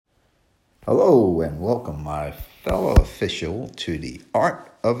Hello and welcome, my fellow official, to the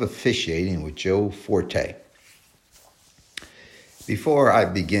Art of Officiating with Joe Forte. Before I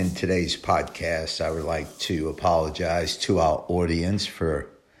begin today's podcast, I would like to apologize to our audience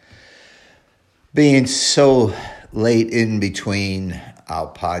for being so late in between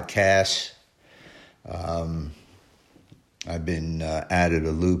our podcasts. I've been out of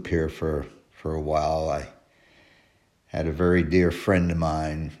the loop here for a while. I had a very dear friend of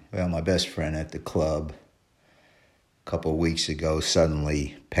mine, my best friend at the club, a couple of weeks ago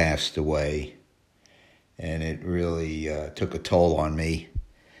suddenly passed away, and it really took a toll on me.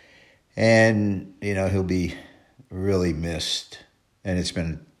 And, he'll be really missed, and it's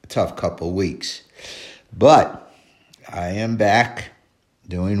been a tough couple of weeks. But I am back,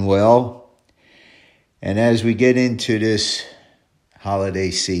 doing well, and as we get into this holiday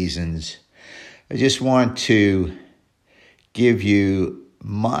seasons, I just want to give you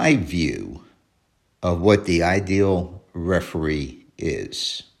my view of what the ideal referee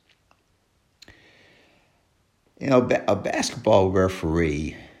is. A basketball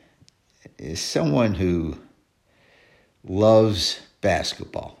referee is someone who loves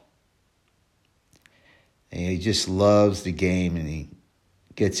basketball. And he just loves the game, and he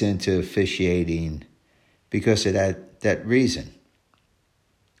gets into officiating because of that reason.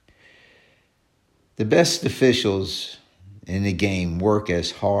 The best officials in the game work as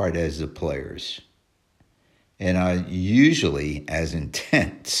hard as the players and are usually as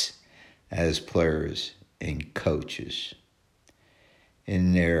intense as players and coaches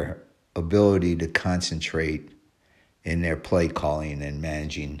in their ability to concentrate in their play calling and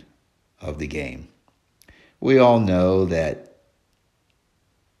managing of the game. We all know that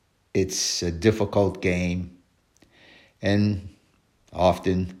it's a difficult game and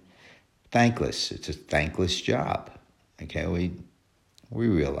often thankless. It's a thankless job. Okay, we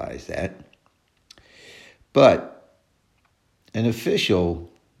realize that. But an official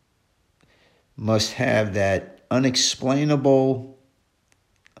must have that unexplainable,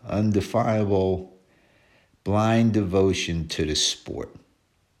 undefinable, blind devotion to the sport.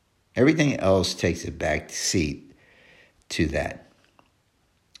 Everything else takes a back seat to that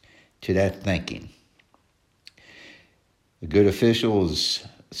thinking. A good official is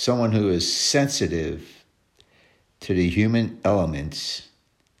someone who is sensitive to the human elements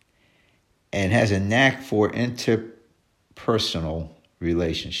and has a knack for interpersonal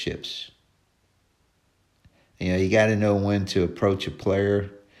relationships. You got to know when to approach a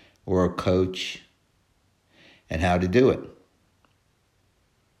player or a coach and how to do it.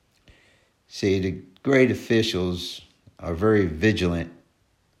 See, the great officials are very vigilant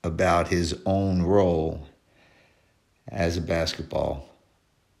about his own role as a basketball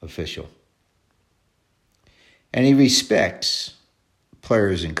official. And he respects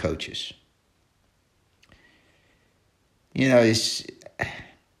players and coaches. We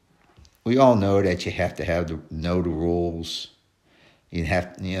all know that you have to know the rules. You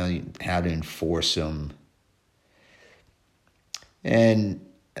have how to enforce them. And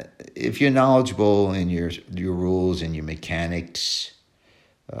if you're knowledgeable in your rules and your mechanics,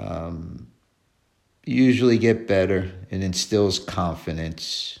 you usually get better. It instills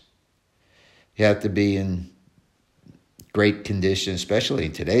confidence. You have to be in great condition, especially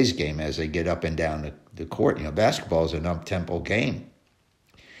in today's game as they get up and down the court. Basketball is an up-tempo game.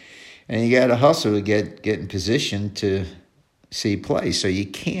 And you got to hustle to get in position to see play. So you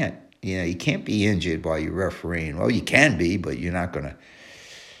can't be injured while you're refereeing. Well, you can be, but you're not going to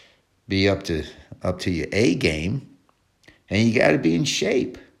be up to your A game. And you got to be in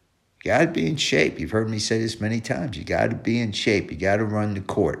shape. You got to be in shape. You've heard me say this many times. You got to be in shape. You got to run the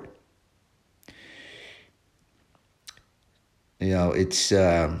court.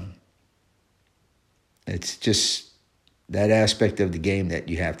 It's just that aspect of the game that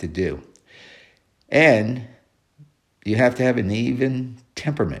you have to do. And you have to have an even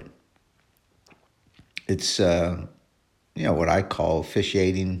temperament. It's, what I call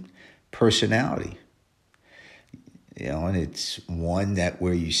officiating personality. And it's one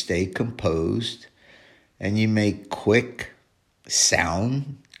where you stay composed and you make quick,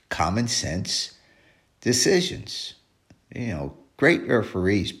 sound, common sense decisions. Great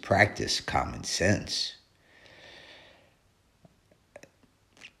referees practice common sense.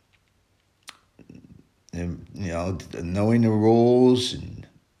 And, knowing the rules and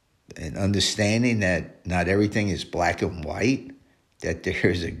understanding that not everything is black and white, that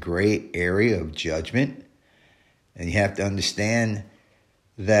there's a gray area of judgment. And you have to understand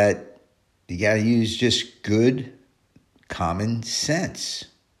that you got to use just good common sense.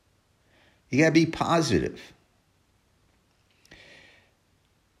 You got to be positive.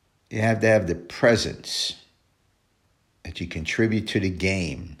 You have to have the presence that you contribute to the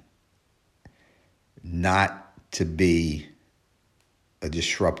game, not to be a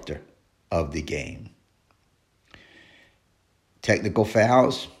disruptor of the game. Technical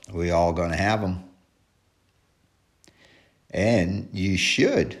fouls, we all going to have them. And you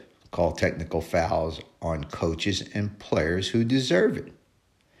should call technical fouls on coaches and players who deserve it.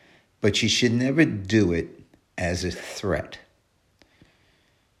 But you should never do it as a threat.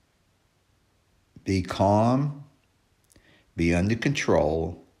 Be calm, be under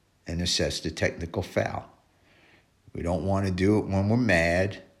control, and assess the technical foul. We don't want to do it when we're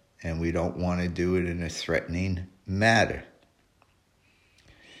mad, and we don't want to do it in a threatening manner.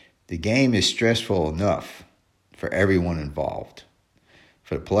 The game is stressful enough for everyone involved,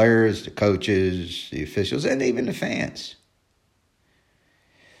 for the players, the coaches, the officials, and even the fans.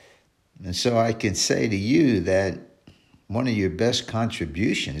 And so I can say to you that one of your best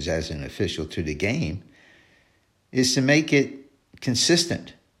contributions as an official to the game is to make it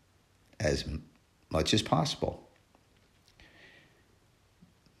consistent as much as possible.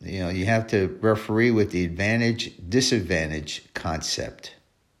 You have to referee with the advantage-disadvantage concept.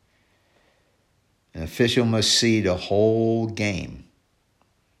 An official must see the whole game.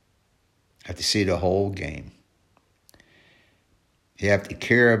 Have to see the whole game. You have to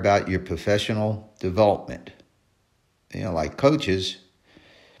care about your professional development. Like coaches,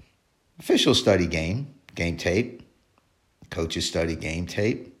 officials study game tape. Coaches study game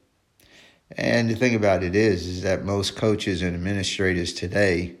tape. And the thing about it is that most coaches and administrators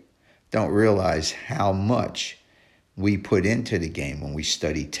today don't realize how much we put into the game when we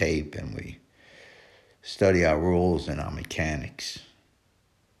study tape and we study our rules and our mechanics.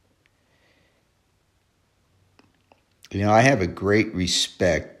 I have a great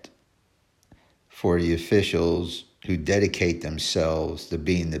respect for the officials who dedicate themselves to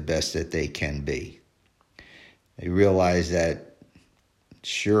being the best that they can be. They realize that,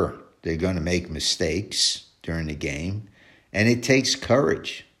 sure, they're going to make mistakes during the game, and it takes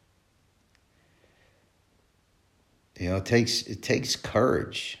courage. It takes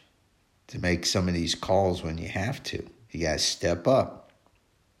courage to make some of these calls when you have to. You got to step up.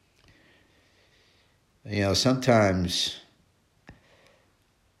 Sometimes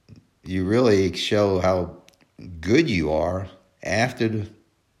you really show how good you are after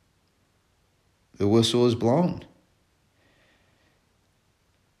the whistle is blown.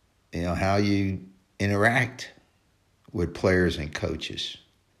 How you interact with players and coaches.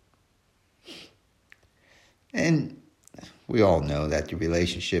 And we all know that the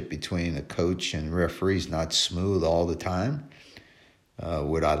relationship between a coach and referee is not smooth all the time.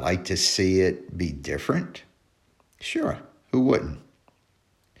 Would I like to see it be different? Sure, who wouldn't?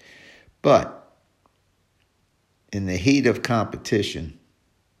 But in the heat of competition,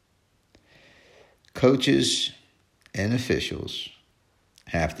 coaches and officials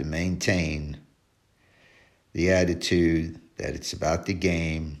have to maintain the attitude that it's about the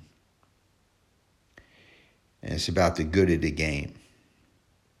game and it's about the good of the game.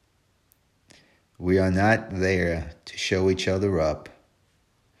 We are not there to show each other up.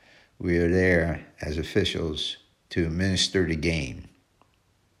 We are there as officials to administer the game.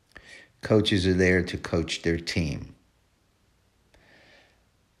 Coaches are there to coach their team,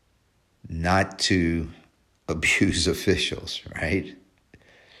 not to abuse officials, right?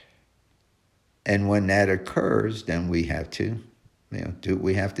 And when that occurs, then we have to, do what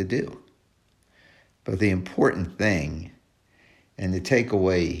we have to do. But the important thing, and the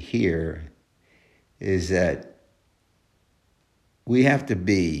takeaway here, is that we have to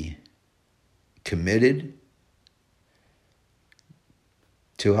be committed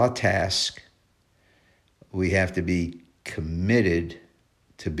to our task. We have to be committed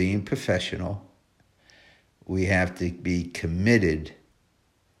to being professional. We have to be committed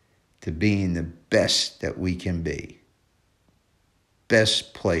to being the best that we can be.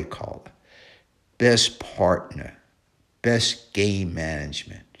 Best play caller, best partner, best game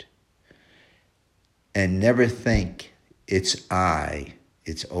management. And never think it's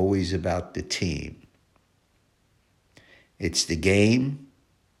it's always about the team. It's the game,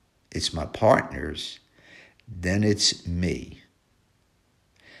 it's my partners, then it's me.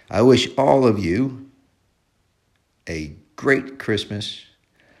 I wish all of you a great Christmas.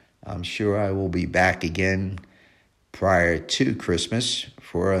 I'm sure I will be back again prior to Christmas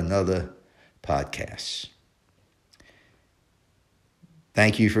for another podcast.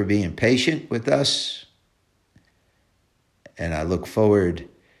 Thank you for being patient with us, and I look forward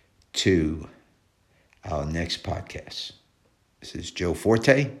to our next podcast. This is Joe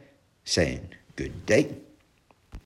Forte saying good day.